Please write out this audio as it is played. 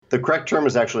The correct term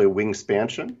is actually a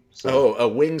wingspansion. So. Oh, a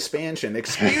wingspansion.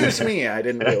 Excuse me, I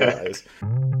didn't realize.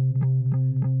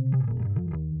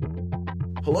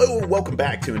 Hello, welcome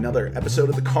back to another episode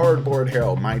of the Cardboard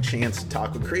Herald, my chance to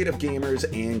talk with creative gamers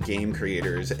and game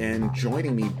creators. And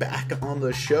joining me back on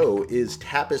the show is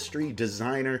Tapestry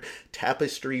designer,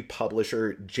 Tapestry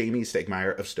publisher, Jamey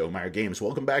Stegmaier of Stegmaier Games.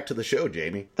 Welcome back to the show,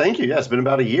 Jamey. Thank you. Yeah, it's been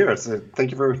about a year. Thank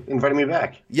you for inviting me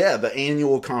back. Yeah, the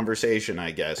annual conversation,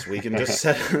 I guess. We can just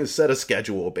set a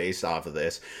schedule based off of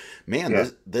this. Man, yeah.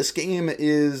 This game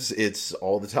it's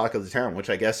all the talk of the town,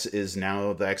 which I guess is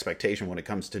now the expectation when it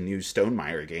comes to new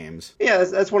Stegmaier games. Yeah,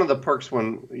 that's one of the perks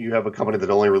when you have a company that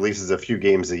only releases a few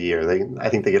games a year. I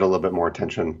think they get a little bit more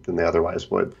attention than they otherwise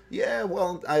would. Yeah,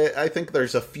 well, I think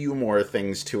there's a few more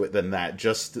things to it than that,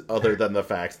 just other than the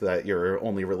fact that you're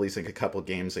only releasing a couple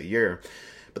games a year.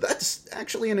 But that's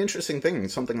actually an interesting thing,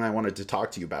 something I wanted to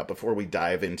talk to you about before we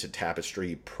dive into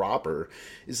Tapestry proper,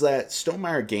 is that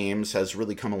Stegmaier Games has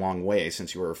really come a long way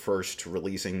since you were first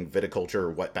releasing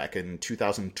Viticulture, back in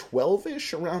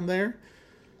 2012-ish, around there?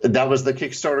 That was the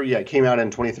Kickstarter. Yeah, it came out in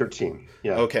 2013.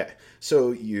 Yeah. Okay.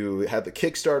 So you had the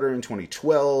Kickstarter in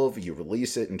 2012, you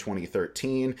released it in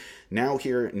 2013. Now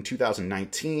here in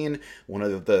 2019, one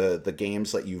of the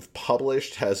games that you've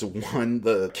published has won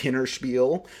the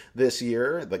Kinderspiel this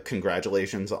year.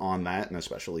 Congratulations on that, and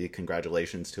especially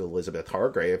congratulations to Elizabeth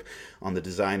Hargrave on the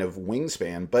design of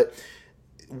Wingspan. But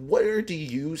where do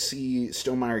you see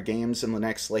Stegmaier Games in the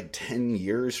next 10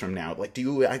 years from now? Do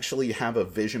you actually have a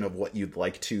vision of what you'd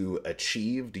like to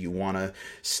achieve? Do you want to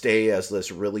stay as this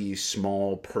really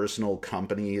small personal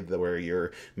company where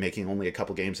you're making only a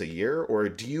couple games a year? Or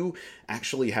do you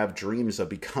actually have dreams of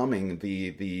becoming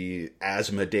the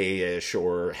Asmodee-ish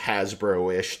or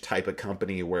Hasbro-ish type of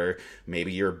company where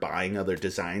maybe you're buying other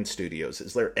design studios?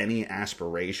 Is there any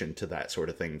aspiration to that sort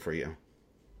of thing for you?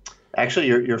 Actually,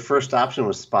 your first option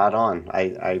was spot on.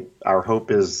 Our hope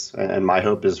is, and my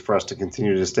hope is, for us to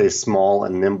continue to stay small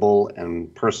and nimble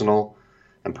and personal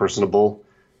and personable.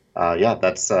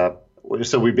 That's so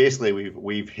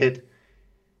we've hit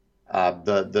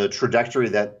the trajectory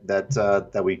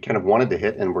that we kind of wanted to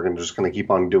hit, and we're just going to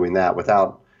keep on doing that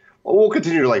we'll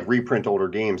continue to reprint older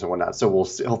games and whatnot. So we'll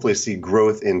hopefully see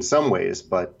growth in some ways,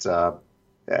 but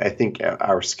I think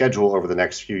our schedule over the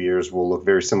next few years will look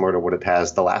very similar to what it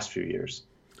has the last few years.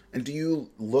 And do you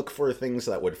look for things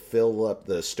that would fill up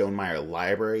the Stegmaier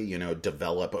library?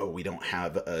 Develop, we don't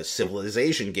have a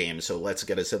Civilization game, so let's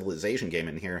get a Civilization game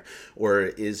in here. Or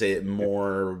is it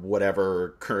more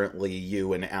whatever currently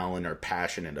you and Alan are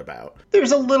passionate about?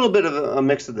 There's a little bit of a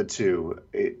mix of the two.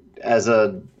 As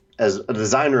a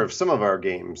designer of some of our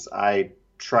games, I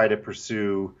try to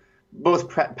pursue both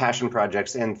passion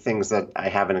projects and things that I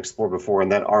haven't explored before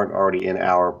and that aren't already in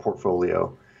our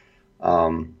portfolio.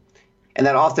 And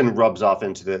that often rubs off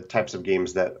into the types of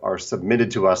games that are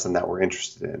submitted to us and that we're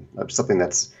interested in. Something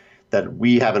that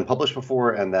we haven't published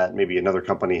before and that maybe another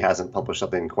company hasn't published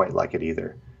something quite like it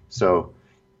either. So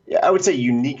yeah, I would say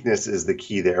uniqueness is the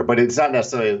key there, but it's not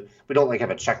necessarily, we don't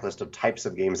have a checklist of types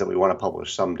of games that we want to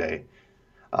publish someday.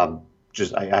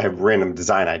 I have random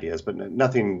design ideas, but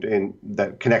nothing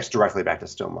that connects directly back to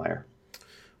Stegmaier.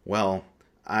 Well,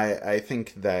 I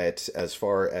think that as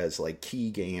far as key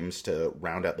games to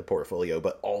round out the portfolio,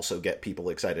 but also get people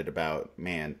excited about,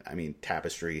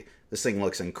 Tapestry. This thing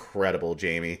looks incredible,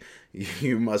 Jamey.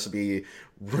 You must be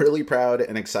really proud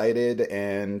and excited.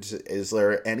 And is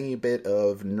there any bit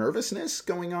of nervousness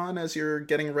going on as you're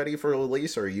getting ready for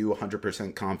release, or are you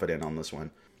 100% confident on this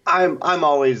one? I'm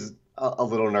always a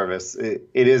little nervous. It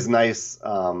is nice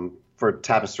for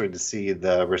Tapestry to see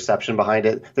the reception behind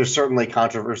it. There's certainly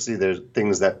controversy. There's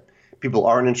things that people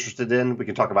aren't interested in. We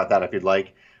can talk about that if you'd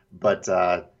like. But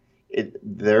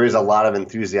there is a lot of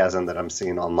enthusiasm that I'm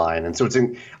seeing online. And so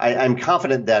I'm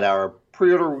confident that our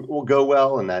pre-order will go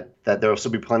well and that there will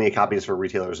still be plenty of copies for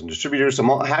retailers and distributors. So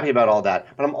I'm happy about all that.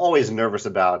 But I'm always nervous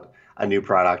about a new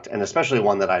product, and especially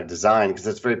one that I've designed, because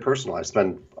it's very personal. I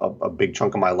spend a big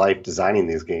chunk of my life designing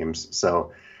these games.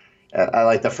 So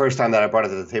I the first time that I brought it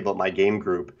to the table at my game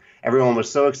group, everyone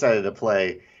was so excited to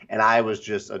play, and I was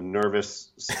just a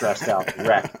nervous, stressed out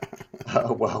wreck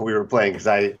while we were playing, because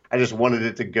I just wanted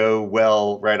it to go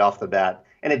well right off the bat.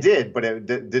 And it did, but it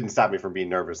didn't stop me from being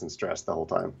nervous and stressed the whole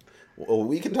time. Well,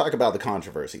 we can talk about the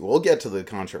controversy. We'll get to the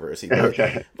controversy. But,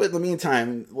 okay. But in the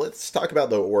meantime, let's talk about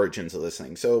the origins of this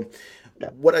thing. So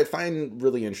What I find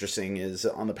really interesting is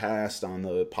on the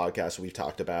podcast, we've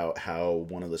talked about how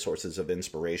one of the sources of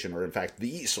inspiration, or in fact,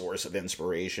 the source of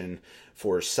inspiration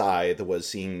for Scythe was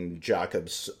seeing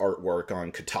Jacob's artwork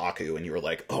on Kotaku. And you were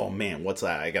like, oh man, what's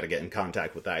that? I got to get in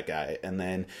contact with that guy. And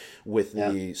then with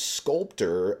the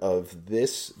sculptor of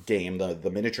this game,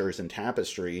 the miniatures in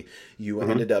Tapestry, you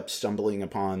ended up stumbling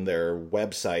upon their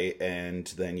website. And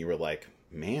then you were like,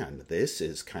 man, this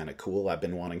is kind of cool. I've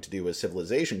been wanting to do a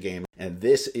Civilization game, and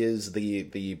this is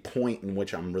the point in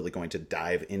which I'm really going to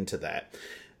dive into that.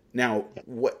 Now,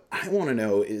 what I want to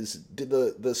know is, did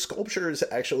the sculptures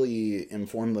actually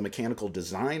inform the mechanical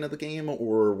design of the game,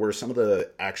 or were some of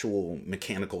the actual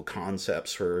mechanical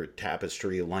concepts for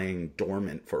Tapestry lying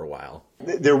dormant for a while?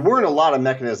 There weren't a lot of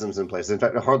mechanisms in place. In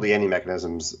fact, hardly any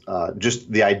mechanisms. Just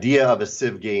the idea of a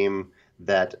Civ game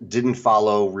that didn't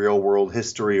follow real world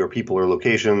history or people or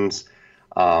locations.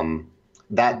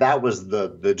 That was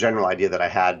the general idea that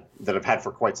I've had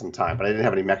for quite some time, but I didn't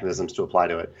have any mechanisms to apply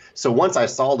to it. So once I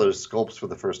saw those sculpts for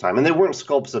the first time, and they weren't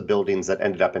sculpts of buildings that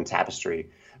ended up in Tapestry.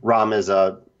 Ram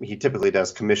he typically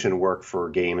does commission work for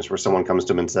games where someone comes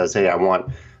to him and says, hey, I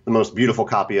want the most beautiful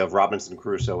copy of Robinson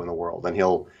Crusoe in the world. And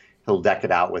he'll deck it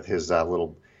out with his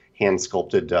little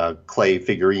hand-sculpted clay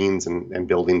figurines and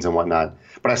buildings and whatnot.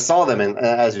 But I saw them, and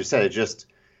as you said,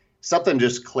 something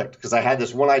just clicked, because I had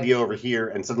this one idea over here,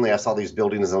 and suddenly I saw these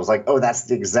buildings, and I was like, oh, that's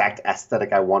the exact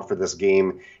aesthetic I want for this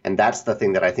game, and that's the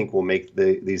thing that I think will make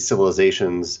these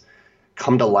civilizations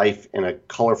come to life in a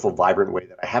colorful, vibrant way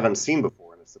that I haven't seen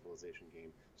before in a Civilization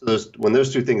game. So when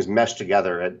those two things meshed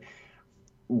together,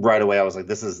 right away I was like,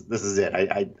 this is it.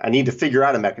 I need to figure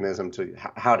out a mechanism to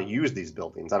how to use these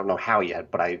buildings. I don't know how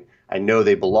yet, but I know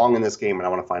they belong in this game, and I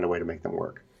want to find a way to make them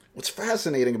work. What's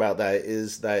fascinating about that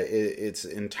is that it's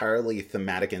entirely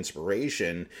thematic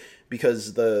inspiration,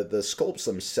 because the sculpts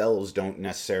themselves don't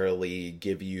necessarily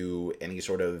give you any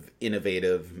sort of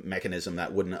innovative mechanism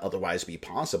that wouldn't otherwise be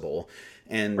possible.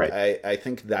 And right. I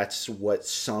think that's what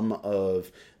some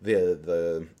of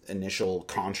the initial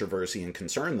controversy and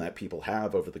concern that people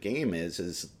have over the game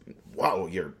is wow,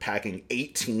 you're packing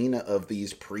 18 of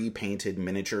these pre-painted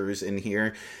miniatures in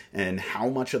here, and how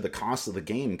much of the cost of the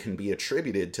game can be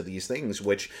attributed to these things,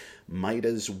 which might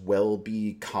as well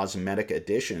be cosmetic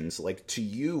additions. Like, to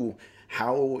you,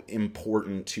 how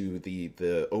important to the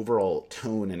overall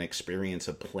tone and experience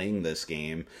of playing this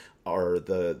game are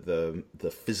the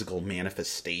physical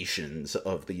manifestations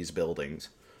of these buildings?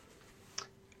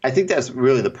 I think that's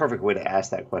really the perfect way to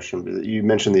ask that question. You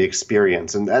mentioned the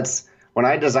experience, and that's when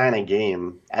I design a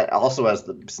game, also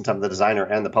since I'm the designer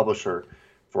and the publisher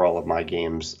for all of my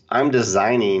games, I'm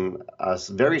designing a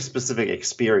very specific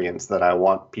experience that I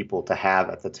want people to have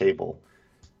at the table.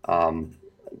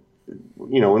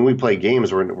 When we play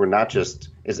games, we're not just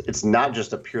it's not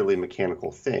just a purely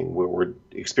mechanical thing. We're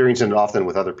experiencing it often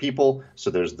with other people. So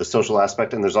there's the social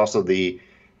aspect, and there's also the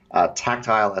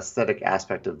tactile aesthetic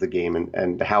aspect of the game,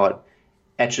 and how it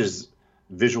etches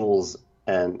visuals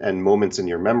and moments in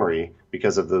your memory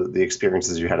because of the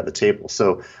experiences you had at the table.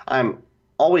 So I'm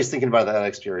always thinking about that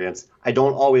experience. I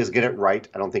don't always get it right.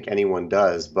 I don't think anyone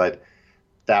does, but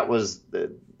that was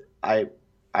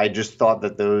I just thought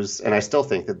that those, and I still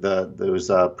think that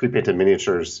those pre-painted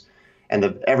miniatures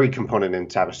and every component in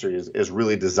Tapestry is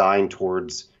really designed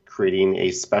towards creating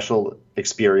a special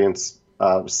experience,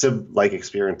 Civ-like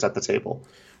experience at the table.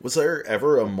 Was there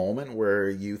ever a moment where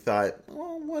you thought,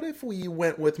 well, what if we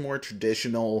went with more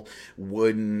traditional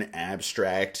wooden,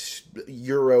 abstract,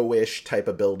 Euro-ish type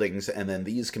of buildings, and then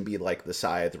these can be like the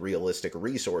Scythe realistic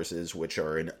resources, which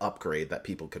are an upgrade that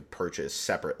people could purchase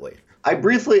separately? I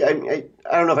briefly, I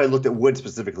don't know if I looked at wood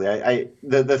specifically.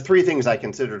 The three things I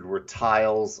considered were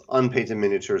tiles, unpainted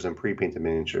miniatures, and pre-painted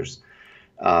miniatures.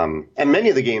 And many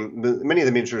of the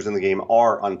miniatures in the game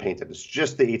are unpainted. It's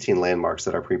just the 18 landmarks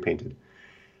that are pre-painted.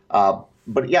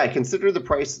 But yeah, I consider the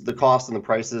cost and the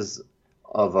prices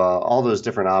of all those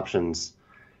different options.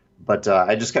 But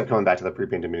I just kept coming back to the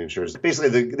pre-painted miniatures. Basically,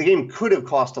 the game could have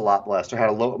cost a lot less or had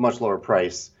a much lower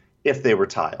price if they were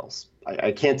tiles.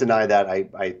 I can't deny that.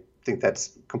 I think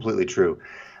that's completely true.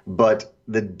 But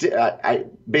I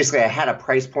had a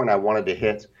price point I wanted to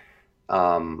hit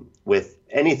with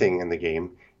anything in the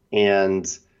game,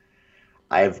 and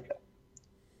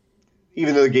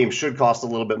even though the game should cost a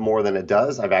little bit more than it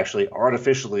does, I've actually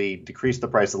artificially decreased the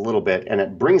price a little bit, and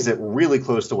it brings it really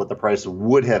close to what the price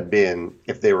would have been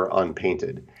if they were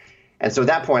unpainted. And so at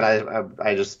that point,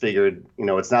 I just figured,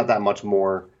 it's not that much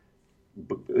more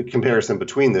comparison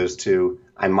between those two.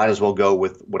 I might as well go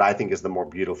with what I think is the more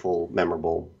beautiful,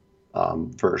 memorable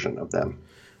version of them.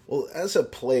 Well, as a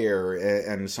player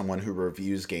and someone who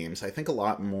reviews games, I think a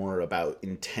lot more about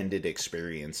intended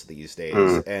experience these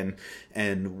days,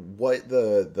 and what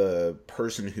the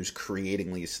person who's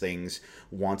creating these things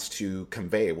wants to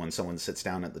convey when someone sits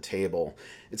down at the table.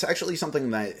 It's actually something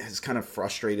that has kind of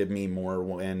frustrated me more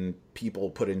when people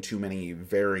put in too many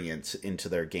variants into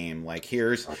their game. Like,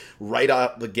 here's right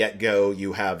off the get-go,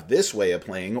 you have this way of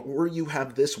playing, or you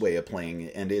have this way of playing,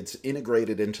 and it's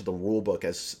integrated into the rule book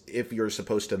as if you're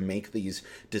supposed to make these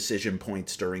decision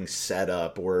points during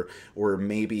setup, or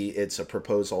maybe it's a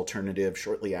proposed alternative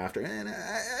shortly after. And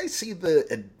I see the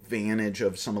advantage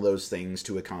of some of those things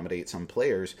to accommodate some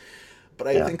players. But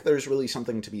I think there's really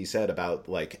something to be said about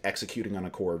like executing on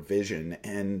a core vision.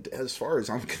 And as far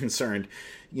as I'm concerned,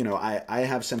 you know, I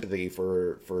have sympathy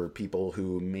for people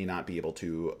who may not be able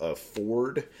to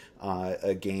afford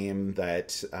a game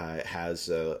that has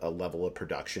a level of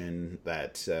production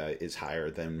that is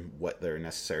higher than what they're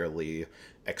necessarily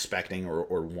expecting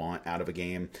or want out of a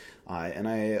game. And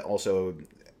I also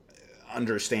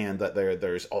understand that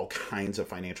there's all kinds of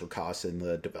financial costs in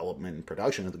the development and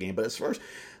production of the game. But as far as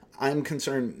I'm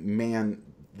concerned, man,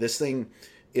 this thing,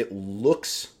 it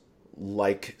looks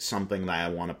like something that I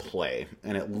want to play,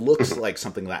 and it looks like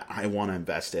something that I want to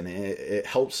invest in. It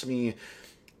helps me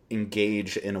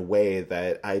engage in a way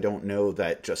that I don't know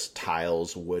that just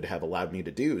tiles would have allowed me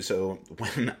to do. So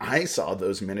when I saw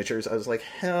those miniatures, I was like,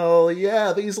 hell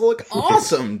yeah, these look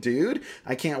awesome, dude.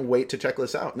 I can't wait to check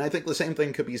this out. And I think the same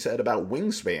thing could be said about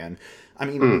Wingspan. I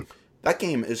mean, that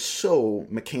game is so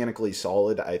mechanically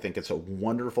solid. I think it's a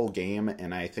wonderful game,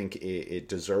 and I think it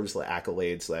deserves the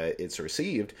accolades that it's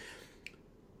received.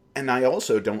 And I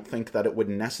also don't think that it would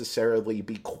necessarily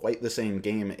be quite the same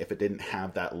game if it didn't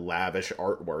have that lavish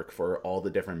artwork for all the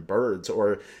different birds,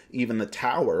 or even the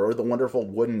tower, or the wonderful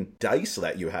wooden dice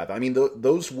that you have. I mean,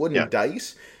 those wooden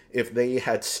dice, if they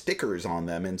had stickers on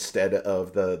them instead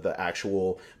of the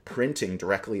actual printing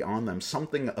directly on them,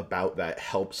 something about that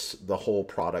helps the whole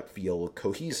product feel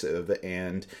cohesive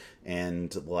and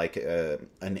like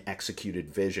an executed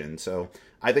vision. So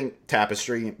I think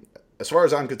Tapestry, as far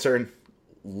as I'm concerned,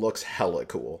 looks hella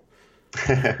cool.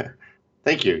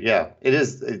 Thank you. Yeah, it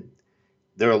is.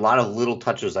 There are a lot of little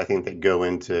touches, I think, that go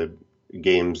into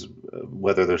games,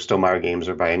 whether they're Stegmaier games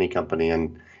or by any company,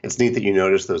 and it's neat that you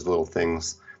notice those little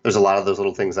things. There's a lot of those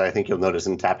little things that I think you'll notice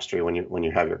in Tapestry when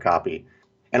you have your copy.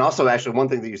 And also, actually, one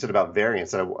thing that you said about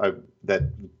variants that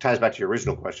ties back to your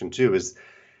original question too is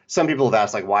some people have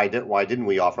asked, like, why didn't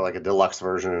we offer like a deluxe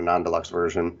version and a non-deluxe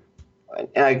version?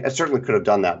 And I certainly could have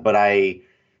done that, but I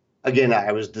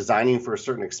was designing for a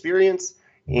certain experience,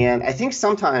 and I think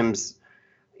sometimes,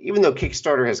 even though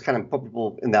Kickstarter has kind of put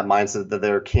people in that mindset that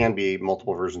there can be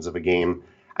multiple versions of a game,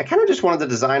 I kind of just wanted to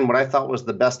design what I thought was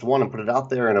the best one and put it out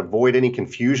there and avoid any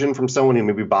confusion from someone who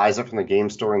maybe buys it from the game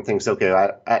store and thinks, okay,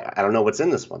 I don't know what's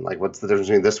in this one. Like, what's the difference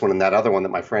between this one and that other one that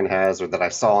my friend has or that I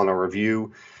saw in a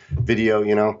review video,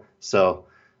 you know? So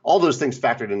all those things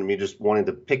factored into me just wanting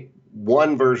to pick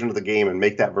one version of the game and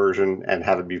make that version and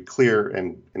have it be clear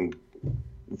and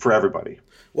for everybody.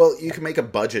 Well, you can make a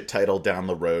budget title down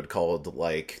the road called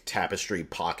like Tapestry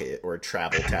Pocket or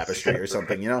Travel Tapestry or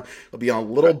something, you know, it'll be on a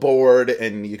little board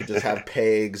and you can just have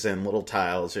pegs and little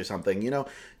tiles or something, you know,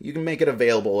 you can make it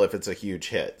available if it's a huge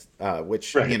hit,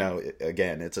 which, you know,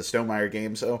 again, it's a Stegmaier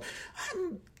game. So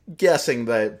I'm guessing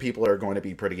that people are going to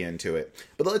be pretty into it.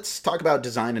 But let's talk about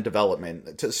design and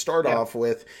development. To start off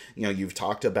with, you know, you've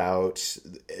talked about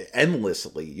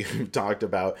endlessly, you've talked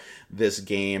about this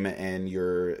game and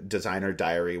your designer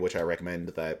diary, which I recommend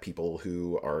that people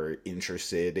who are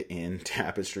interested in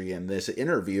Tapestry and this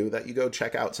interview, that you go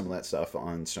check out some of that stuff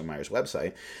on Stegmaier's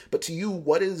website. But to you,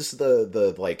 what is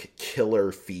the like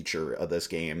killer feature of this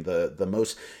game, the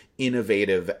most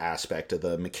innovative aspect of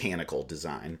the mechanical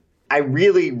design? I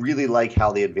really, really like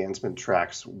how the advancement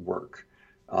tracks work.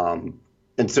 And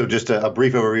so just a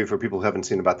brief overview for people who haven't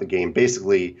seen about the game.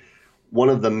 Basically, one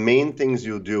of the main things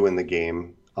you'll do in the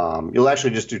game, you'll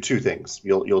actually just do two things.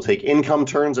 You'll take income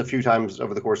turns a few times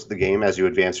over the course of the game as you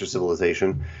advance your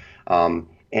civilization.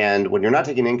 And when you're not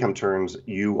taking income turns,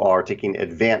 you are taking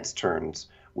advanced turns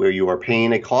where you are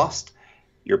paying a cost.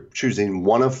 You're choosing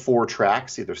one of four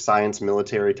tracks, either science,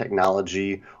 military,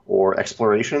 technology, or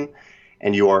exploration.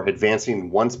 And you are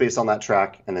advancing one space on that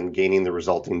track and then gaining the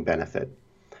resulting benefit.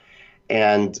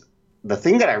 And the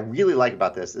thing that I really like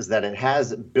about this is that it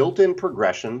has built-in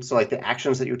progression. So like the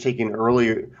actions that you're taking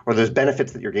early, or those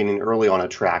benefits that you're gaining early on a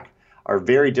track, are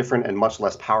very different and much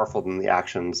less powerful than the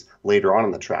actions later on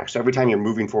in the track. So every time you're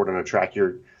moving forward on a track,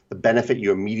 the benefit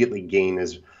you immediately gain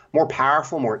is more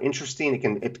powerful, more interesting.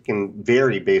 It can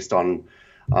vary based on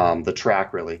the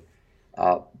track, really.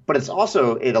 But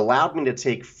but it allowed me to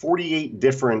take 48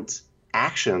 different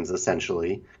actions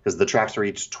essentially, because the tracks are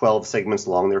each 12 segments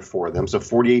long, there are 4 of them, so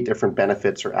 48 different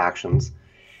benefits or actions,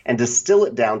 and distill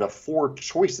it down to 4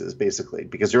 choices basically,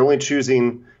 because you're only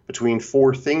choosing between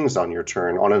 4 things on your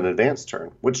turn on an advanced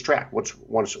turn. Which track? Which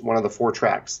one of the 4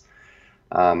 tracks?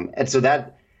 And so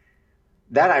that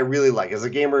I really like as a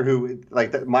gamer who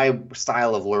like that. My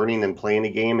style of learning and playing a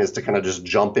game is to kind of just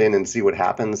jump in and see what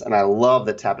happens. And I love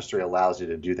that Tapestry allows you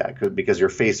to do that because you're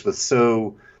faced with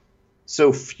so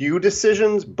few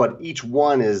decisions, but each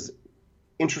one is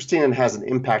interesting and has an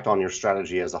impact on your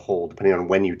strategy as a whole, depending on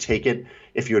when you take it,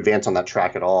 if you advance on that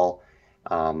track at all,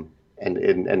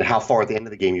 and how far at the end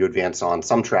of the game you advance on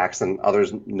some tracks and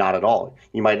others not at all.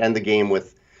 You might end the game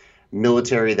with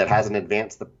military that hasn't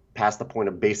advanced past the point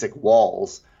of basic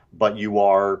walls, but you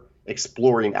are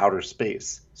exploring outer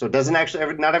space. So it doesn't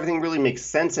actually, not everything really makes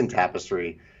sense in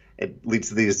Tapestry. It leads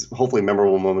to these hopefully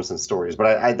memorable moments and stories. But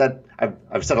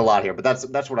I've said a lot here, but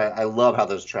that's what I love how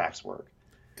those tracks work.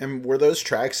 And were those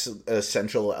tracks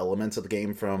essential elements of the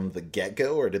game from the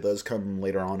get-go, or did those come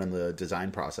later on in the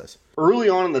design process? Early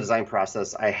on in the design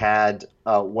process, I had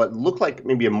what looked like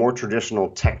maybe a more traditional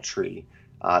tech tree,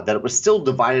 that it was still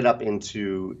divided up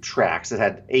into tracks. It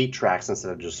had 8 tracks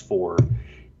instead of just 4.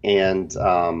 And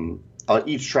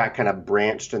each track kind of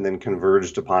branched and then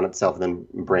converged upon itself and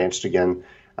then branched again,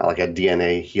 like a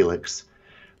DNA helix.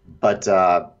 But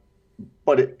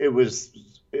it was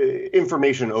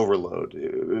information overload.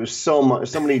 It was so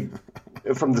many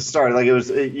from the start. Like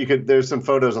there's some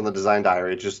photos on the design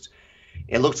diary.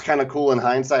 It looks kind of cool in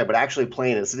hindsight, but actually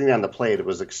playing it, sitting on the plate, it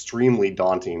was extremely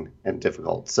daunting and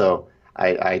difficult. So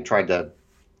I tried to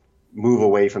move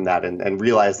away from that and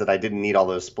realize that I didn't need all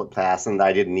those split paths and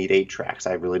I didn't need 8 tracks.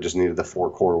 I really just needed the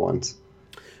 4 core ones.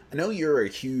 I know you're a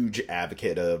huge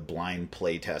advocate of blind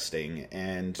playtesting,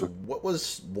 and what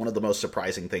was one of the most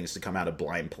surprising things to come out of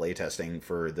blind playtesting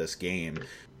for this game?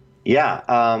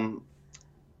 Yeah,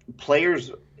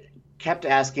 players kept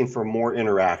asking for more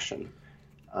interaction,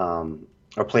 or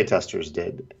playtesters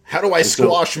did. How do I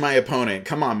squash my opponent?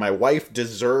 Come on, my wife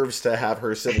deserves to have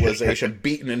her civilization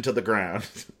beaten into the ground.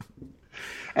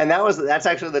 And that's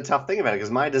actually the tough thing about it,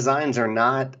 because my designs are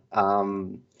not...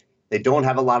 they don't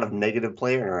have a lot of negative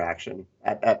player interaction.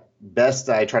 At best,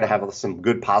 I try to have some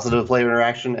good positive player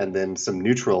interaction and then some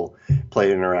neutral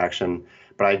player interaction.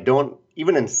 But I don't,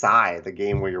 even inside the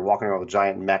game where you're walking around with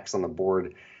giant mechs on the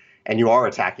board and you are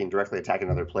directly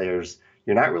attacking other players,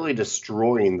 you're not really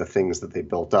destroying the things that they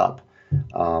built up.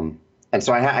 And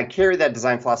so I carried that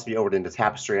design philosophy over into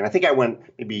Tapestry. And I think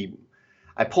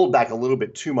I pulled back a little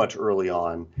bit too much early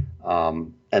on.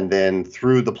 And then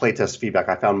through the playtest feedback,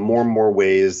 I found more and more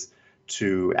ways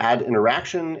to add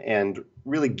interaction and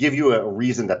really give you a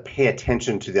reason to pay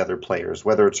attention to the other players,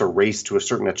 whether it's a race to a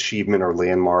certain achievement or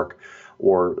landmark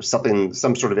or some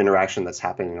sort of interaction that's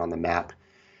happening on the map.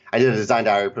 I did a design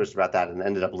diary post about that and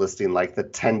ended up listing like the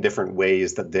 10 different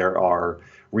ways that there are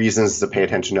reasons to pay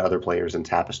attention to other players in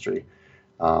Tapestry.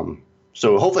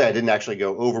 So hopefully I didn't actually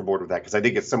go overboard with that, because I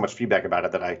did get so much feedback about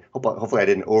it that hopefully I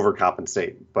didn't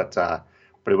overcompensate.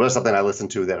 But it was something I listened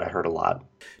to that I heard a lot.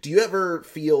 Do you ever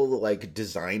feel like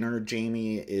designer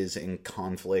Jamey is in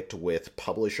conflict with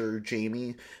publisher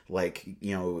Jamey? Like,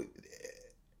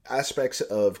 aspects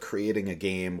of creating a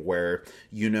game where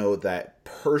that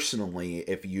personally,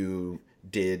 if you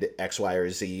did X, Y, or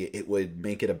Z, it would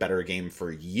make it a better game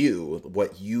for you,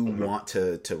 what you want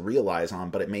to realize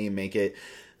on, but it may make it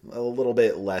a little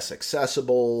bit less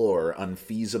accessible or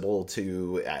unfeasible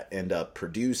to end up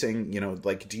producing.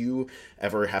 Do you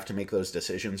ever have to make those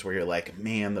decisions where you're like,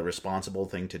 man, the responsible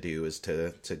thing to do is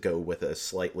to go with a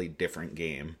slightly different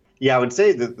game? Yeah, I would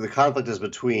say that the conflict is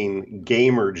between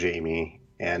gamer Jamey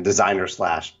and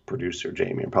designer/producer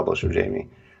Jamey and publisher Jamey,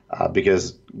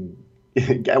 because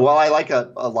while I like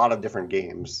a lot of different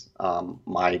games,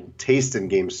 my taste in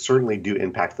games certainly do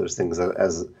impact those things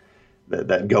as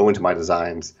that go into my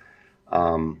designs.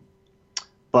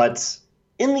 But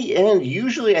in the end,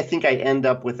 usually I think I end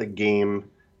up with a game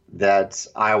that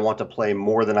I want to play much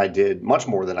more than I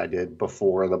did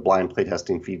before the blind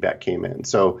playtesting feedback came in.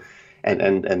 So,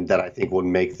 and that I think would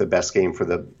make the best game for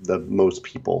the most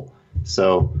people.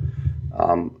 So,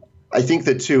 I think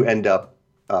the two end up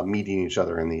meeting each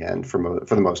other in the end for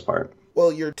the most part.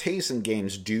 Well, your tastes in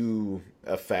games do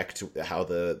affect how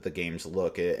the games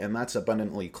look, and that's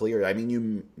abundantly clear. I mean,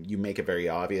 you make it very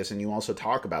obvious, and you also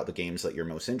talk about the games that you're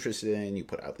most interested in. You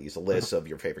put out these lists of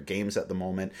your favorite games at the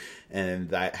moment, and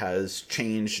that has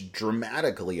changed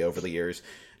dramatically over the years.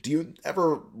 Do you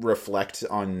ever reflect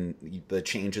on the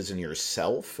changes in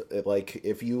yourself? Like,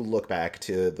 if you look back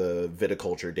to the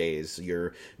viticulture days,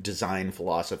 your design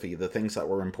philosophy, the things that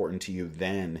were important to you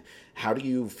then, how do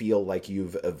you feel like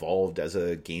you've evolved as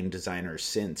a game designer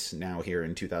since now here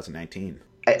in 2019?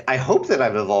 I hope that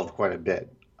I've evolved quite a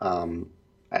bit.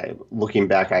 Looking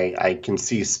back, I can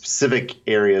see specific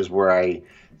areas where I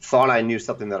thought I knew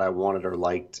something that I wanted or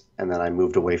liked, and then I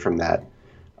moved away from that.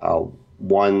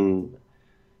 One,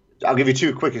 I'll give you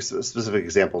two quick specific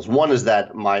examples. One is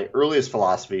that my earliest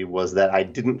philosophy was that I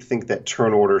didn't think that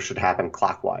turn order should happen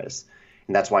clockwise.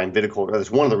 And that's why in viticulture, that's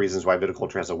one of the reasons why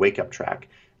viticulture has a wake-up track.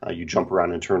 You jump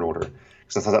around in turn order,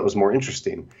 because I thought that was more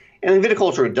interesting. And in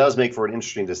viticulture, it does make for an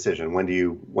interesting decision. When do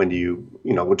you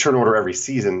with turn order every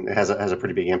season, it has a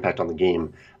pretty big impact on the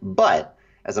game. But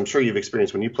as I'm sure you've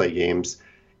experienced when you play games,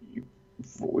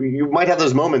 you might have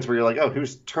those moments where you're like, oh,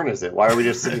 whose turn is it? Why are we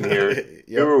just sitting here? Yep.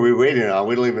 Who are we waiting on?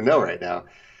 We don't even know right now.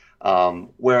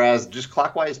 Whereas just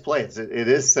clockwise play, it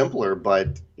is simpler,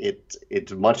 but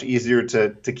it's much easier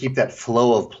to keep that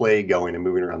flow of play going and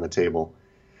moving around the table.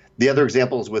 The other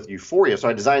example is with Euphoria. So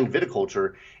I designed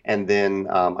viticulture, and then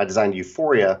I designed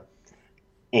Euphoria.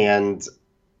 And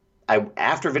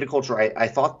after viticulture, I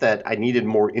thought that I needed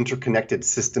more interconnected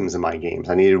systems in my games.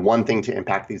 I needed one thing to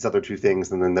impact these other two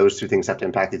things, and then those two things have to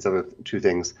impact these other two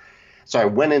things. So I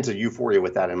went into Euphoria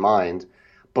with that in mind.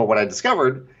 But what I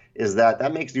discovered is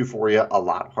that makes Euphoria a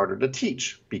lot harder to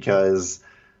teach, because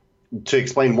to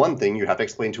explain one thing, you have to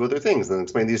explain two other things, then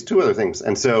explain these two other things.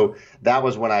 And so that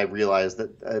was when I realized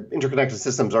that interconnected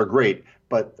systems are great,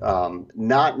 but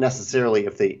not necessarily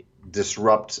if they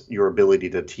disrupt your ability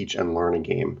to teach and learn a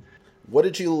game. What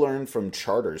did you learn from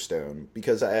Charterstone?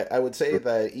 Because I would say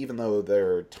that even though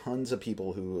there are tons of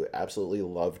people who absolutely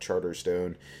love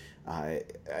Charterstone,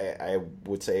 I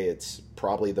would say it's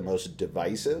probably the most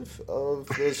divisive of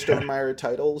the Stegmaier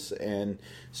titles. And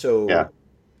so yeah.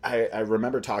 I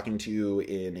remember talking to you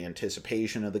in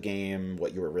anticipation of the game,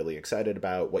 what you were really excited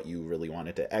about, what you really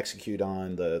wanted to execute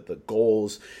on, the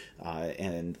goals,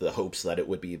 and the hopes that it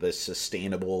would be this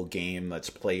sustainable game that's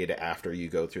played after you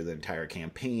go through the entire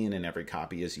campaign and every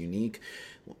copy is unique.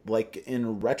 Like,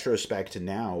 in retrospect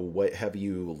now, what have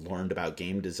you learned about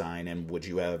game design, and would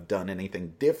you have done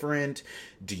anything different?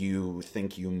 Do you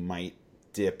think you might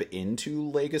dip into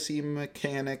legacy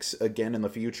mechanics again in the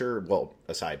future? Well,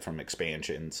 aside from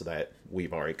expansions that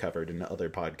we've already covered in other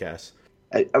podcasts.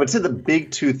 I would say the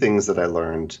big two things that I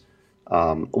learned,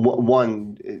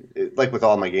 one, like with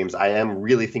all my games, I am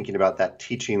really thinking about that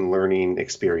teaching learning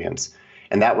experience.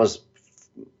 And that was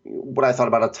what I thought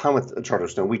about a ton with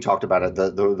Charterstone. We talked about it,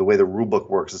 the way the rulebook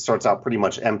works. It starts out pretty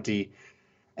much empty.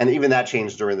 And even that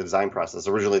changed during the design process.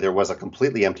 Originally, there was a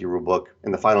completely empty rulebook.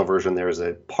 In the final version, there is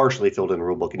a partially filled in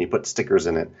rulebook, and you put stickers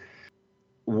in it.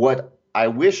 What I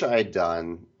wish I had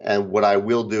done, and what I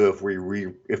will do if we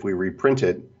reprint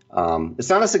it, it's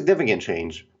not a significant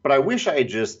change, but I wish I had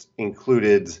just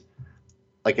included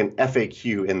like an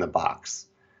FAQ in the box.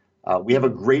 We have a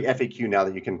great FAQ now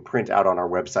that you can print out on our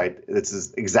website. This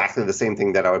is exactly the same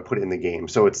thing that I would put in the game,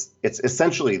 so it's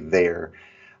essentially there,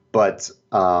 but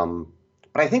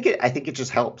I think it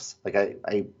just helps. Like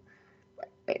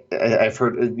I've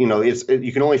heard,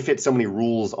 you can only fit so many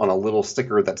rules on a little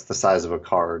sticker that's the size of a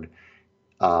card,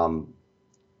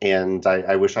 and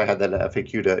I wish I had that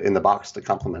FAQ in the box to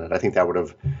complement it. I think that would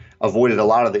have avoided a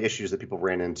lot of the issues that people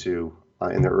ran into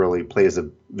in the early plays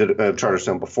of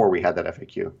Charterstone before we had that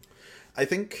FAQ.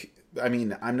 I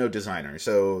mean, I'm no designer,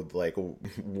 so like,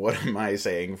 what am I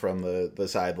saying from the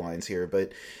sidelines here?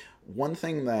 But one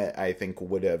thing that I think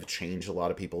would have changed a lot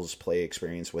of people's play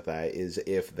experience with that is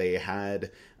if they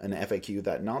had an FAQ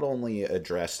that not only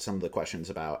addressed some of the questions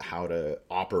about how to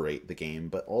operate the game,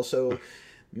 but also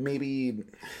maybe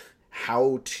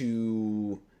how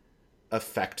to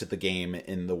affect the game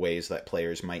in the ways that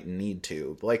players might need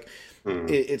to. Like,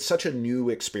 it's such a new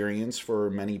experience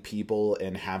for many people,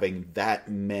 and having that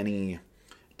many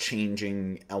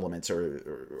changing elements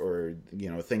or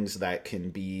things that can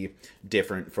be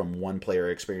different from one player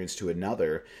experience to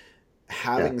another,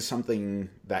 having something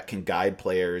that can guide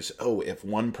players. If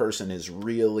one person is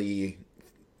really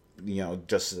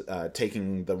just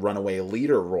taking the runaway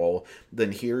leader role,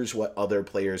 then here's what other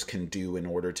players can do in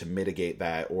order to mitigate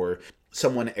that. Or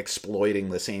someone exploiting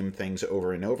the same things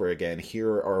over and over again,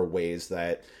 here are ways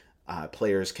that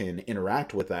players can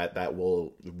interact with that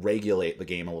will regulate the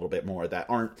game a little bit more, that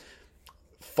aren't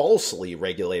falsely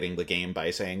regulating the game by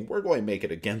saying, we're going to make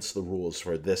it against the rules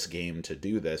for this game to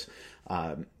do this,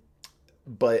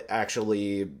 but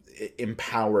actually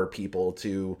empower people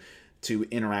to to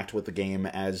interact with the game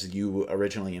as you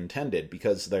originally intended,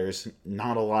 because there's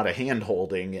not a lot of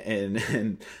hand-holding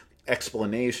and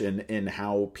explanation in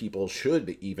how people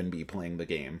should even be playing the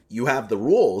game. You have the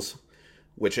rules,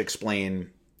 which explain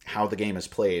how the game is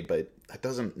played, but that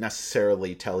doesn't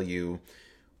necessarily tell you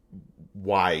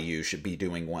why you should be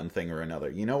doing one thing or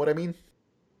another. You know what I mean?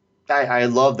 I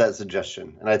love that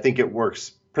suggestion, and I think it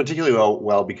works particularly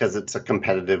well because it's a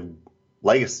competitive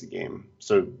legacy game.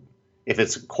 So if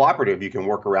it's cooperative, you can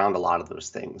work around a lot of those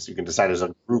things. You can decide as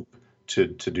a group to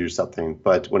do something.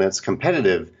 But when it's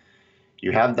competitive,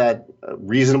 you have that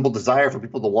reasonable desire for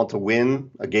people to want to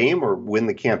win a game or win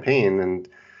the campaign. And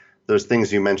those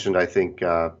things you mentioned, I think,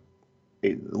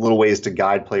 little ways to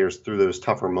guide players through those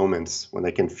tougher moments when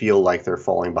they can feel like they're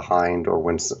falling behind, or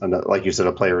when, like you said,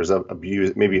 a player is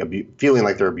feeling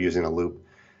like they're abusing a loop.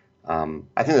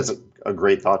 I think that's a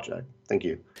great thought, Jack. Thank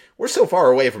you. We're so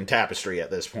far away from Tapestry at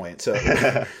this point,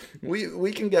 so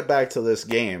we can get back to this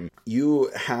game. You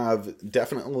have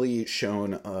definitely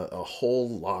shown a whole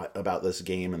lot about this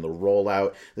game and the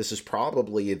rollout. This is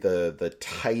probably the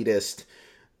tightest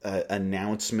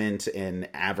announcement and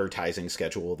advertising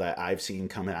schedule that I've seen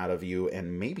coming out of you,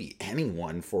 and maybe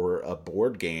anyone, for a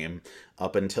board game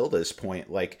up until this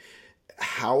point. Like,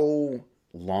 how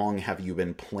long have you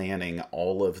been planning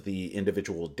all of the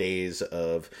individual days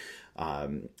of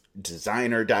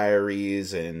designer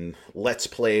diaries and let's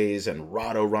plays and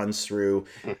Rahdo runs through?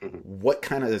 What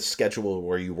kind of schedule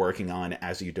were you working on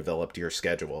as you developed your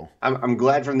schedule? I'm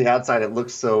glad from the outside it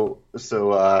looks so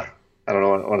I don't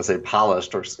know, I want to say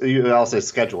polished, or I'll say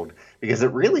scheduled, because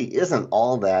it really isn't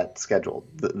all that scheduled.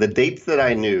 The dates that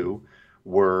I knew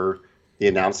were the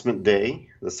announcement day,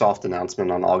 the soft announcement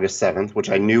on August 7th, which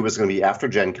I knew was going to be after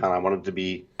Gen Con. I wanted it to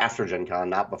be after Gen Con,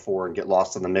 not before, and get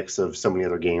lost in the mix of so many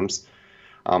other games.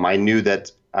 I knew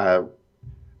that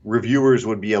reviewers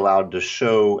would be allowed to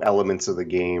show elements of the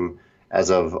game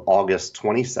as of August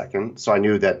 22nd. So I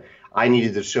knew that I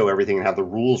needed to show everything and have the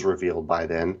rules revealed by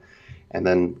then. And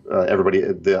then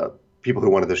the people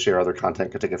who wanted to share other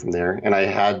content could take it from there. And I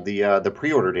had the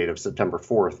pre-order date of September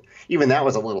 4th. Even that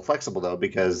was a little flexible, though,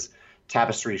 because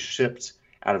Tapestry shipped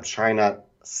out of China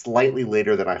slightly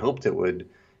later than I hoped it would.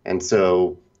 And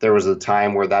so there was a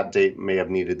time where that date may have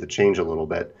needed to change a little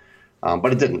bit.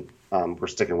 But it didn't. We're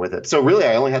sticking with it. So really,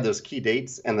 I only had those key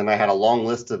dates, and then I had a long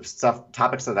list of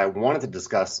topics that I wanted to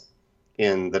discuss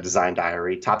in the design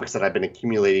diary, topics that I've been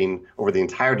accumulating over the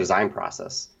entire design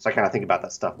process. So I kind of think about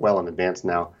that stuff well in advance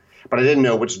now. But I didn't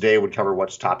know which day would cover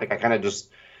which topic. I kind of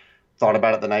just thought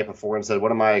about it the night before and said,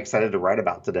 what am I excited to write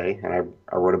about today? And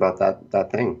I wrote about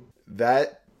that thing.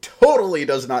 That totally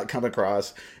does not come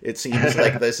across. It seems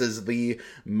like this is the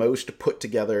most put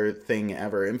together thing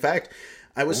ever. In fact,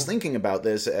 I was thinking about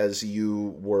this as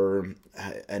you were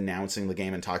announcing the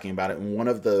game and talking about it, and one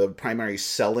of the primary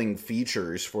selling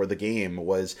features for the game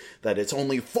was that it's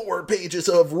only 4 pages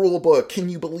of rulebook. Can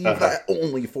you believe that?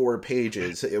 Only 4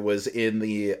 pages. It was in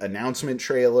the announcement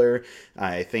trailer.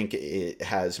 I think it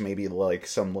has maybe like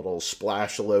some little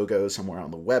splash logo somewhere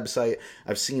on the website.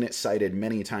 I've seen it cited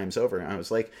many times over, and I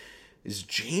was like, is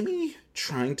Jamey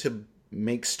trying to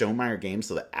make Stegmaier games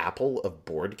the Apple of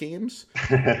board games?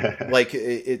 Like,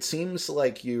 it seems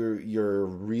like you're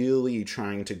really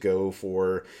trying to go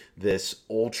for this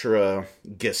ultra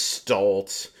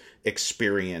gestalt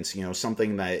experience,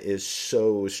 something that is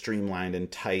so streamlined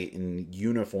and tight and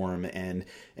uniform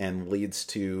and leads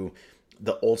to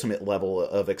the ultimate level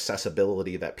of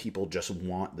accessibility that people just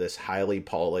want, this highly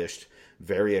polished,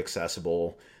 very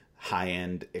accessible,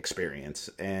 high-end experience.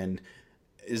 And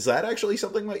is that actually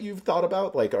something that you've thought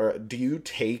about? Like, do you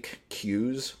take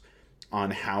cues on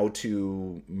how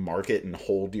to market and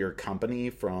hold your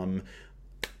company from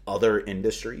other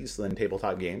industries than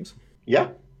tabletop games? Yeah,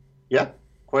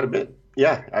 quite a bit.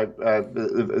 Yeah,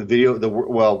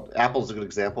 Apple's a good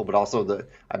example, but also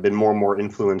I've been more and more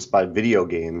influenced by video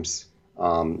games.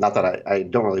 Not that I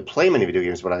don't really play many video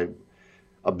games, but I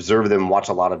observe them, watch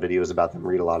a lot of videos about them,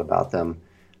 read a lot about them.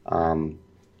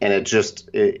 And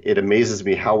it amazes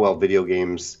me how well video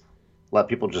games let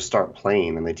people just start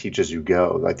playing, and they teach as you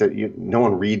go. Like no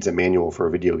one reads a manual for a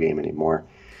video game anymore,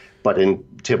 but in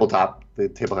the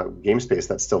tabletop game space,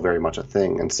 that's still very much a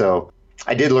thing. And so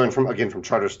I did learn from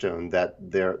Charterstone that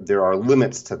there are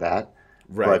limits to that.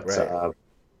 Right.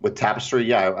 With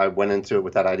Tapestry, I went into it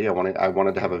with that idea. I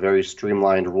wanted to have a very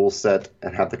streamlined rule set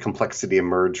and have the complexity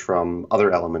emerge from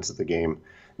other elements of the game,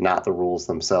 not the rules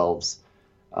themselves.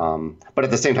 But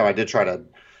at the same time, I did try to.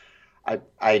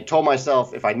 I told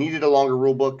myself if I needed a longer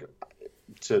rule book,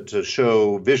 to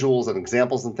show visuals and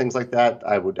examples and things like that,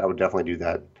 I would definitely do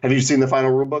that. Have you seen the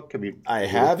final rulebook? I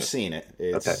have seen it.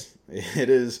 It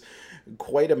is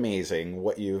quite amazing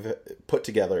what you've put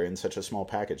together in such a small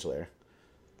package there.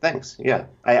 Thanks. Yeah,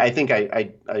 I think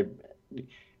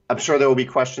I'm sure there will be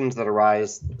questions that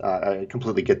arise. I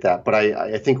completely get that, but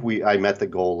I think I met the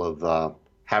goal of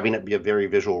having it be a very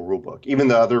visual rulebook. Even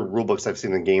the other rulebooks I've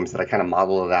seen in games that I kind of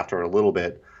modeled it after a little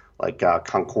bit, like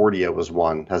Concordia was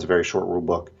one, has a very short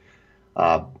rulebook.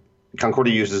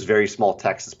 Concordia uses very small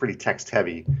text. It's pretty text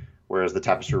heavy, whereas the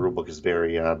Tapestry rulebook is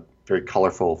very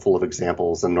colorful, full of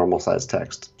examples and normal size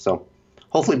text. So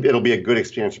hopefully it'll be a good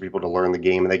experience for people to learn the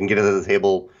game, and they can get it to the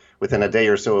table within a day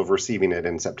or so of receiving it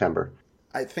in September.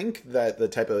 I think that the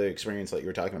type of experience that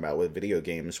you're talking about with video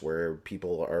games where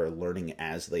people are learning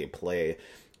as they play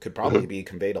could probably be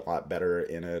conveyed a lot better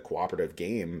in a cooperative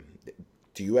game.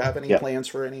 Do you have any plans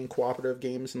for any cooperative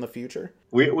games in the future?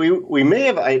 We may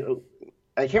have. I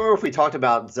can't remember if we talked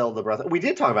about Zelda Breath. We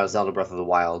did talk about Zelda Breath of the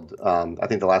Wild. I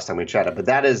think the last time we chatted, but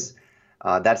that's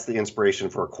the inspiration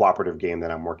for a cooperative game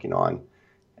that I'm working on.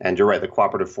 And you're right, the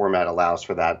cooperative format allows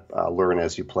for that learn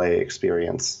as you play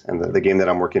experience. And the game that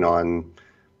I'm working on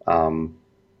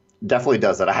definitely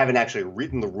does that. I haven't actually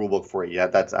written the rulebook for it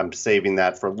yet. I'm saving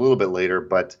that for a little bit later,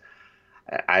 but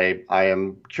I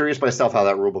am curious myself how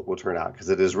that rulebook will turn out, because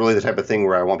it is really the type of thing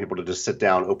where I want people to just sit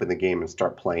down, open the game, and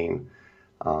start playing.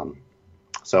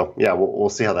 So yeah, we'll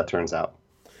see how that turns out.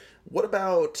 What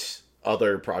about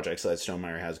other projects that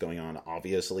Stegmaier has going on?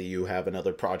 Obviously, you have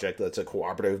another project that's a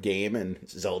cooperative game, and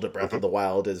Zelda Breath of the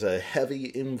Wild is a heavy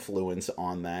influence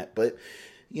on that. But,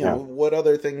 you know, what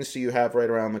other things do you have right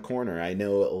around the corner? I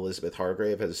know Elizabeth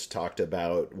Hargrave has talked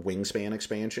about Wingspan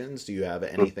expansions. Do you have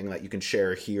anything that you can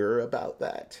share here about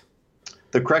that?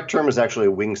 The correct term is actually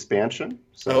a wingspansion.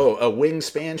 So. Oh, a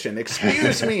wingspansion.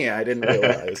 Excuse me, I didn't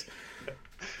realize.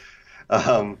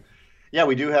 Yeah,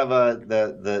 we do have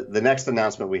the next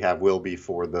announcement we have will be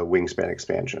for the Wingspan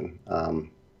expansion.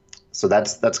 So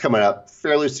that's coming up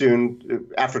fairly soon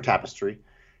after Tapestry.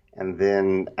 And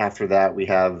then after that, we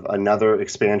have another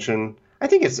expansion. I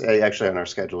think it's actually on our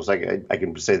schedules. I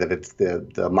can say that it's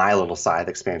the My Little Scythe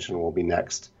expansion will be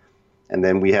next. And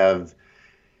then we have,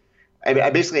 I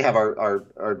basically have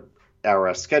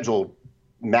our schedule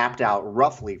mapped out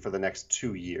roughly for the next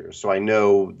 2 years. So I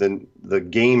know the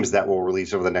games that will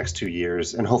release over the next 2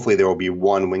 years, and hopefully there will be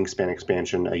one Wingspan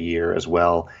expansion a year as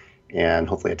well, and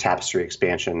hopefully a Tapestry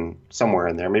expansion somewhere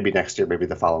in there, maybe next year, maybe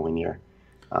the following year.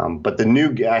 But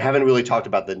I haven't really talked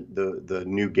about the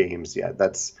new games yet.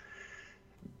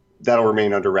 That'll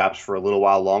remain under wraps for a little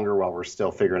while longer while we're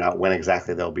still figuring out when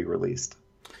exactly they'll be released.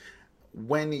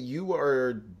 When you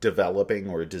are developing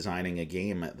or designing a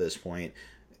game at this point,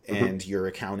 and you're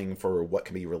accounting for what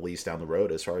can be released down the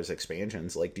road as far as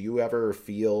expansions, like, do you ever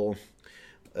feel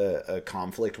a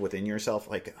conflict within yourself?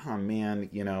 Like, oh man,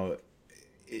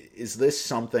 is this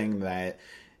something that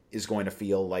is going to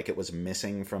feel like it was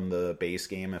missing from the base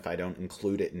game if I don't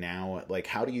include it now? Like,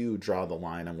 how do you draw the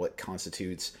line on what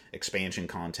constitutes expansion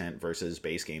content versus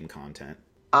base game content?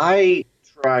 I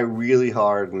try really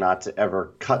hard not to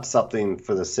ever cut something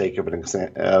for the sake of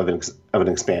an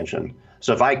expansion.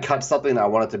 So if I cut something, I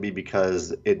want it to be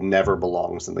because it never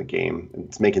belongs in the game.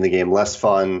 It's making the game less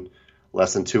fun,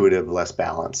 less intuitive, less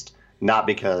balanced, not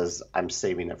because I'm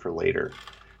saving it for later.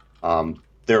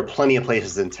 There are plenty of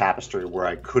places in Tapestry where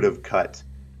I could have cut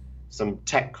some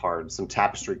tech cards, some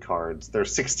Tapestry cards. There are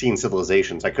 16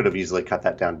 civilizations. I could have easily cut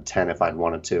that down to 10 if I'd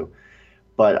wanted to.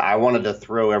 But I wanted to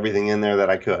throw everything in there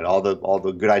that I could. All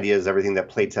the good ideas, everything that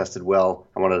play tested well,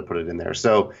 I wanted to put it in there.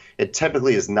 So it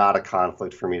typically is not a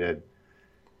conflict for me to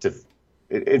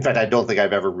in fact, I don't think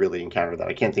I've ever really encountered that.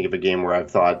 I can't think of a game where I've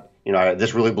thought,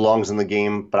 this really belongs in the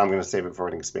game, but I'm going to save it for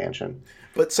an expansion.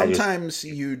 But sometimes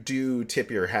you do tip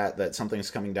your hat that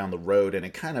something's coming down the road and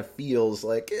it kind of feels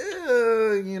like,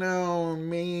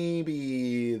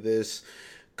 maybe this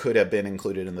could have been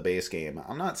included in the base game.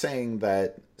 I'm not saying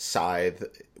that Scythe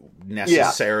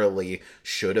necessarily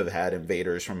should have had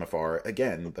invaders from afar.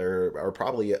 Again, there are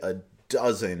probably a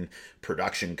dozen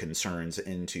production concerns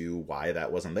into why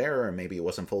that wasn't there, or maybe it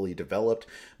wasn't fully developed,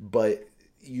 but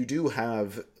you do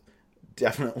have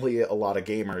definitely a lot of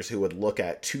gamers who would look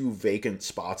at two vacant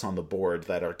spots on the board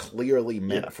that are clearly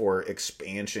meant for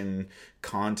expansion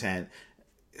content,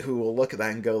 who will look at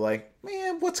that and go like,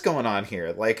 man, what's going on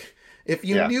here? Like, if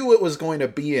you knew it was going to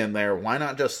be in there, why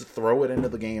not just throw it into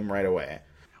the game right away?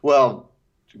 Well,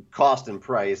 cost and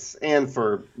price, and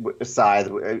for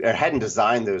Scythe, I hadn't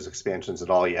designed those expansions at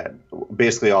all yet.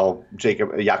 Basically, all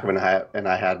Jacob and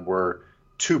I had were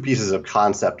two pieces of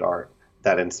concept art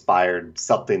that inspired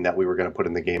something that we were going to put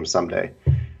in the game someday.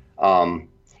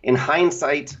 In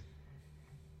hindsight,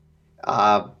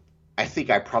 uh, I think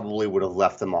I probably would have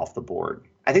left them off the board.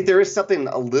 I think there is something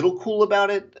a little cool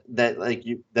about it that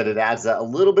that it adds a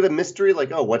little bit of mystery,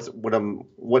 like, oh,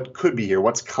 what could be here,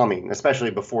 what's coming,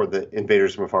 especially before the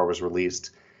Invaders from Afar was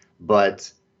released.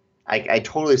 But I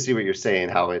totally see what you're saying.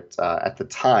 How it at the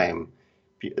time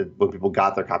when people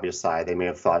got their copy of Psy, they may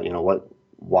have thought,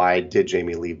 why did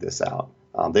Jamey leave this out?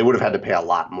 They would have had to pay a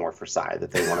lot more for Psy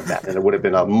that they wanted that, and it would have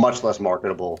been a much less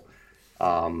marketable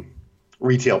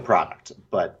retail product.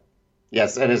 But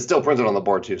yes, and it's still printed on the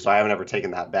board too, so I haven't ever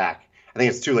taken that back. I think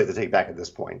it's too late to take back at this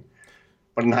point.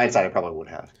 But in hindsight, I probably would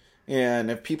have. And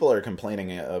if people are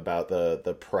complaining about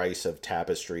the price of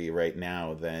Tapestry right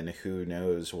now, then who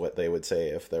knows what they would say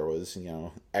if there was,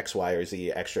 X, Y, or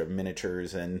Z extra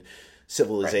miniatures and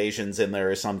civilizations in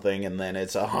there or something, and then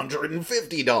it's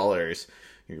 $150.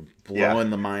 You're blowing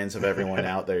the minds of everyone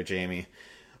out there, Jamey.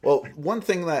 Well, one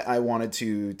thing that I wanted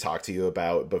to talk to you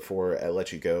about before I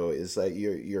let you go is that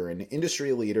you're an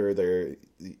industry leader.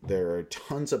 There are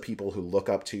tons of people who look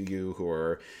up to you, who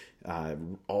are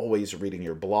always reading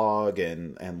your blog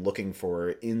and looking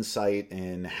for insight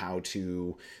in how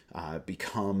to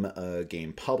become a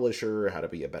game publisher, how to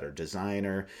be a better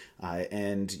designer,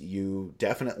 and you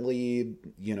definitely,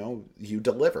 you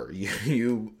deliver.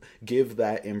 You give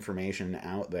that information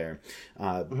out there.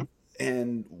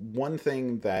 And one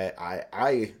thing that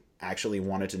I actually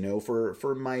wanted to know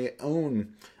for my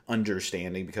own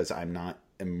understanding, because I'm not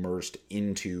immersed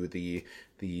into the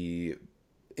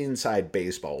inside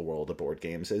baseball world of board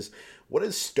games, is what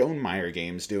is Stegmaier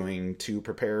Games doing to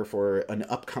prepare for an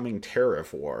upcoming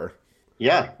tariff war?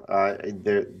 Yeah,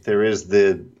 there is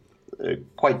the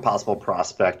quite possible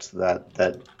prospect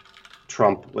that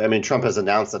Trump has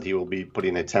announced that he will be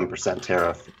putting a 10%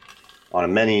 tariff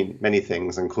on many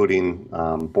things, including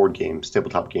board games,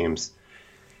 tabletop games,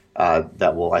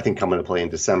 that will, I think, come into play in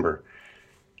December,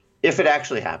 if it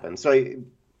actually happens. So, he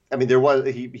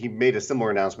made a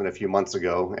similar announcement a few months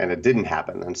ago, and it didn't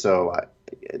happen. And so,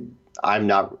 I'm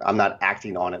not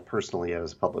acting on it personally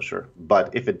as a publisher.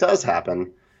 But if it does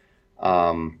happen,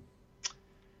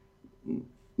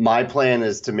 my plan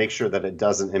is to make sure that it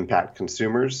doesn't impact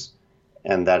consumers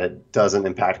and that it doesn't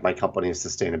impact my company's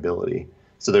sustainability.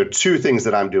 So there are two things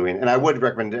that I'm doing, and I would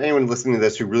recommend to anyone listening to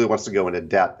this who really wants to go into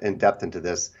depth into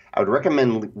this, I would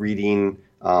recommend reading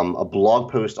a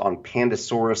blog post on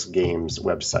Pandasaurus Games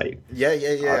website.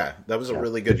 Yeah. That was a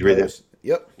really good post.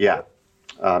 Yep. Yeah.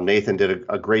 Nathan did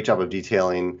a great job of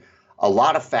detailing a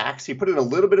lot of facts. He put in a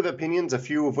little bit of opinions, a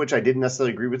few of which I didn't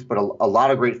necessarily agree with, but a lot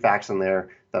of great facts in there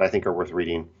that I think are worth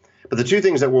reading. But the two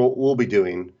things that we'll be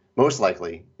doing, most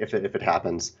likely, if it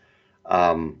happens,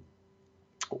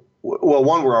 well,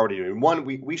 one we're already doing. One,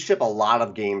 we ship a lot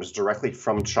of games directly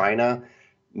from China,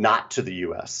 not to the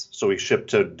U.S. So we ship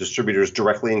to distributors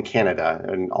directly in Canada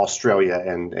and Australia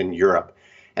and Europe.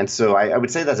 And so I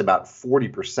would say that's about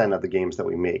 40% of the games that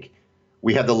we make.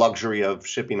 We have the luxury of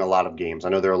shipping a lot of games. I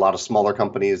know there are a lot of smaller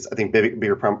companies. I think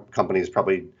bigger companies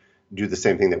probably do the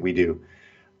same thing that we do.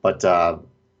 But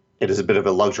it is a bit of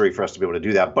a luxury for us to be able to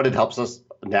do that. But it helps us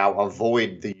now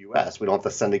avoid the U.S. We don't have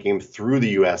to send a game through the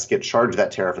U.S., get charged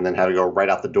that tariff, and then have to go right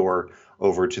out the door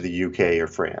over to the U.K. or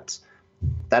France.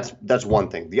 That's one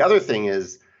thing. The other thing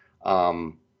is I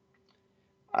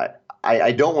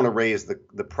don't want to raise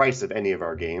the price of any of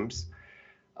our games.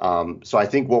 So I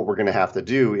think what we're going to have to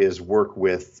do is work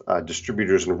with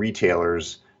distributors and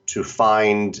retailers to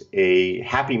find a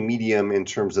happy medium in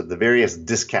terms of the various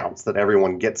discounts that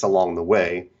everyone gets along the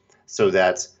way, so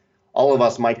that all of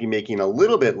us might be making a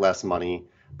little bit less money,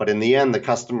 but in the end, the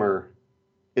customer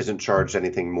isn't charged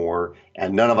anything more,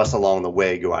 and none of us along the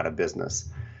way go out of business.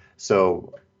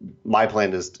 So my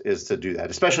plan is to do that,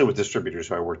 especially with distributors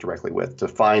who I work directly with, to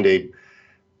find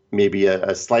maybe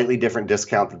a slightly different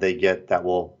discount that they get that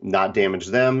will not damage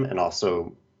them and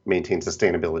also maintain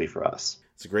sustainability for us.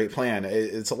 It's a great plan.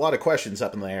 It's a lot of questions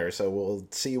up in the air, so we'll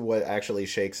see what actually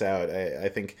shakes out. I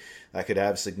think that could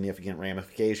have significant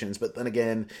ramifications, but then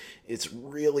again, it's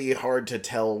really hard to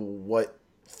tell what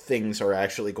things are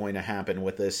actually going to happen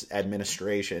with this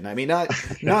administration. I mean, not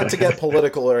to get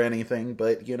political or anything,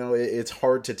 but it's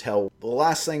hard to tell. The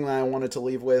last thing that I wanted to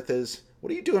leave with is,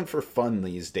 what are you doing for fun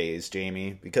these days,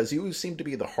 Jamey? Because you seem to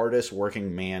be the hardest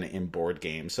working man in board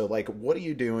games. So, what are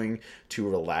you doing to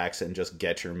relax and just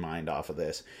get your mind off of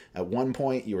this? At one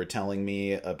point, you were telling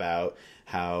me about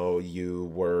how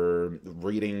you were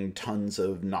reading tons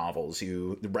of novels.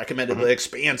 You recommended the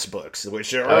Expanse books,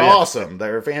 which are awesome.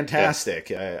 They're fantastic.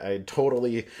 Yeah. I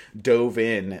totally dove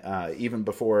in, even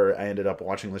before I ended up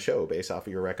watching the show based off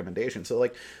of your recommendation. So,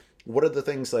 What are the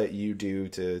things that you do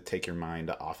to take your mind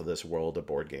off of this world of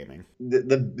board gaming?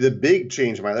 The big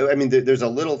change in my life, I mean, there's a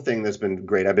little thing that's been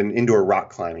great. I've been indoor rock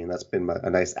climbing. That's been a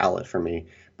nice outlet for me.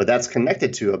 But that's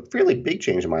connected to a fairly big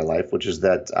change in my life, which is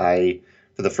that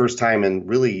for the first time in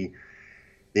really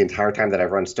the entire time that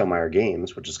I've run Stegmaier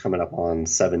Games, which is coming up on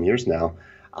 7 years now,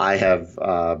 I have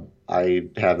a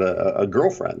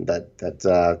girlfriend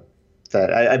that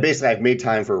I basically I've made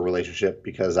time for a relationship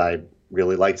because I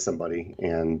really liked somebody,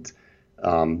 and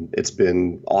it's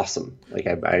been awesome. Like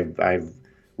I've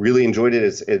really enjoyed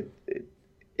it.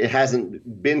 It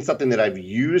hasn't been something that I've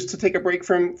used to take a break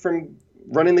from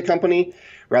running the company.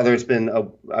 Rather,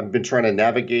 I've been trying to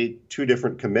navigate two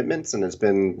different commitments, and it's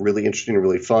been really interesting and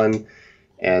really fun.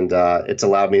 And it's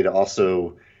allowed me to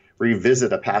also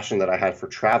revisit a passion that I had for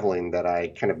traveling that I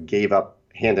kind of gave up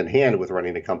hand in hand with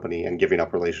running a company and giving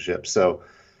up relationships. So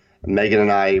Megan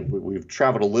and I, we've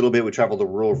traveled a little bit. We traveled to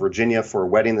rural Virginia for a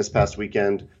wedding this past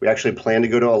weekend. We actually plan to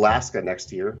go to Alaska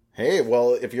next year. Hey,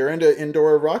 well, if you're into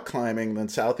indoor rock climbing, then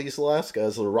Southeast Alaska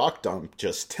is the rock dump.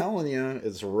 Just telling you,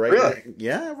 it's right. Really?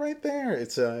 Yeah, right there.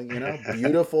 It's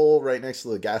beautiful, right next to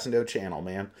the Gassindo Channel,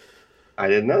 man. I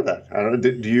didn't know that. I don't know.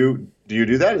 Do you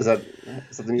do that? Is that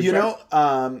something you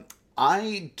tried?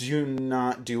 I do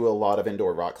not do a lot of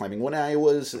indoor rock climbing. When I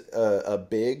was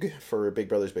for Big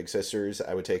Brothers Big Sisters,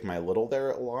 I would take my little there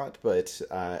a lot, but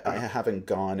I haven't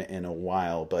gone in a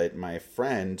while. But my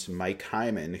friend Mike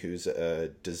Hyman, who's a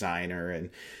designer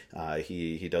and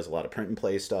he does a lot of print and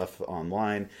play stuff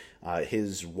online.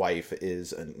 His wife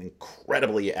is an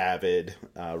incredibly avid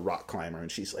rock climber,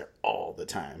 and she's there all the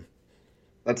time.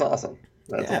 That's awesome.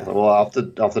 That's awesome. Well, I'll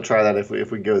have to try that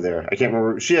if we go there. I can't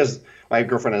remember. My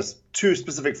girlfriend has two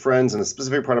specific friends in a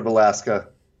specific part of Alaska.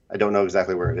 I don't know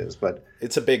exactly where it is, but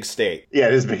it's a big state. Yeah,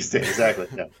 it is a big state. Exactly.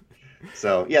 Yeah.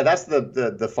 So yeah, that's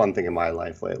the fun thing in my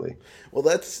life lately. Well,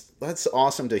 that's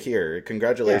awesome to hear.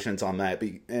 Congratulations on that.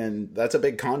 And that's a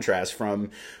big contrast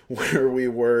from where we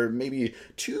were maybe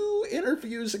two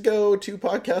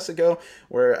podcasts ago,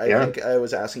 where I think I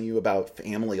was asking you about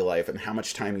family life and how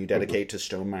much time you dedicate to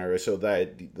Stegmaier, so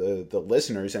that the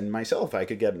listeners and myself, I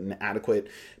could get an adequate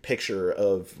picture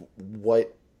of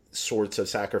what sorts of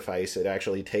sacrifice it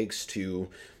actually takes to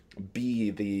be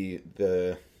the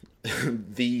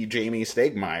Jamey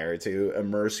Stegmaier, to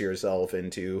immerse yourself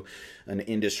into an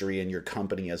industry and your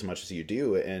company as much as you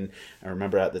do. And I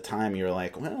remember at the time you were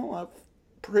like, well,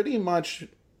 I've pretty much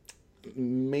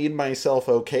made myself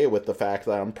okay with the fact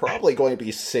that I'm probably going to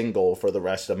be single for the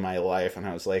rest of my life. And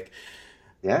I was like,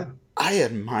 yeah, I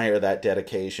admire that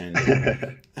dedication.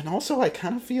 And also I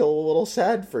kind of feel a little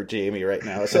sad for Jamey right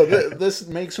now. So this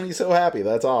makes me so happy.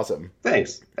 That's awesome.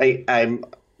 Thanks.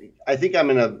 I think I'm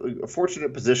in a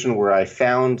fortunate position where I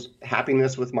found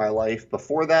happiness with my life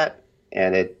before that,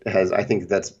 and I think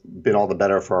that's been all the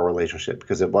better for our relationship,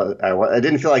 because I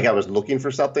didn't feel like I was looking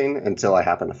for something until I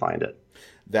happened to find it.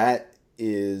 That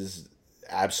is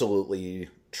absolutely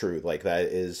true. Like, that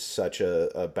is such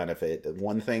a benefit.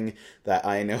 One thing that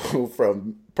I know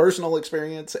from personal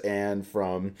experience and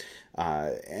from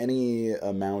any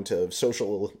amount of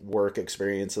social work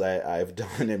experience that I've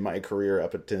done in my career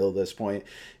up until this point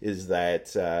is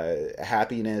that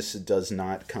happiness does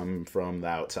not come from the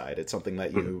outside. It's something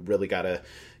that you really gotta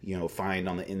find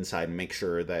on the inside and make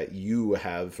sure that you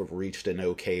have reached an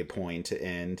okay point.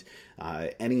 And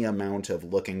any amount of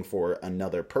looking for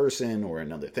another person or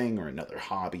another thing or another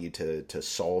hobby to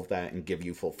solve that and give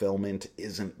you fulfillment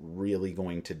isn't really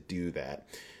going to do that.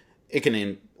 It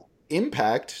can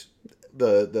impact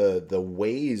the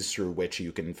ways through which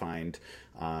you can find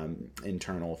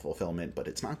internal fulfillment, but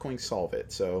it's not going to solve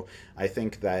it. So I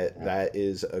think that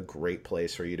is a great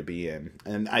place for you to be in.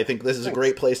 And I think this is a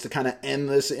great place to kind of end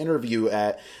this interview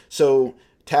at. So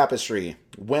Tapestry,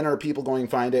 when are people going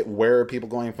to find it? Where are people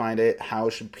going to find it? How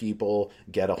should people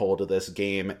get a hold of this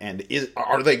game? And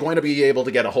are they going to be able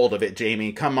to get a hold of it,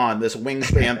 Jamey? Come on, this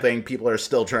Wingspan thing, people are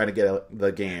still trying to get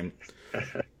the game.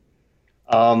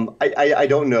 I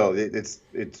don't know.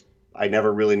 I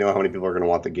never really know how many people are going to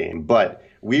want the game, but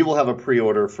we will have a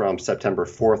pre-order from September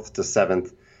 4th to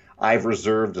 7th. I've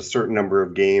reserved a certain number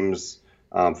of games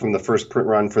from the first print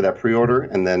run for that pre-order,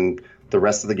 and then the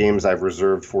rest of the games I've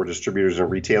reserved for distributors and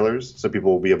retailers, so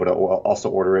people will be able to also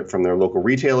order it from their local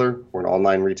retailer or an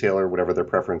online retailer, whatever their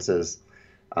preference is.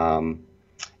 And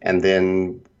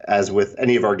then, as with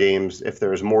any of our games, if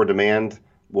there is more demand,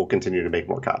 we'll continue to make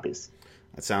more copies.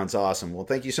 That sounds awesome. Well,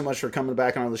 thank you so much for coming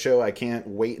back on the show. I can't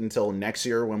wait until next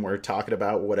year when we're talking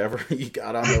about whatever you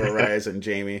got on the horizon,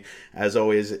 Jamey. As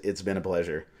always, it's been a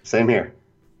pleasure. Same here.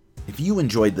 If you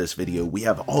enjoyed this video, we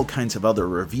have all kinds of other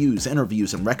reviews,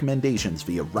 interviews, and recommendations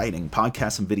via writing,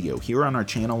 podcasts, and video here on our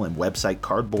channel and website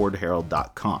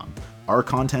cardboardherald.com. Our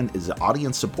content is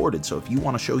audience supported, so if you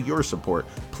want to show your support,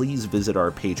 please visit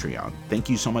our Patreon. Thank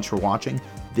you so much for watching.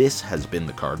 This has been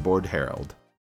the Cardboard Herald.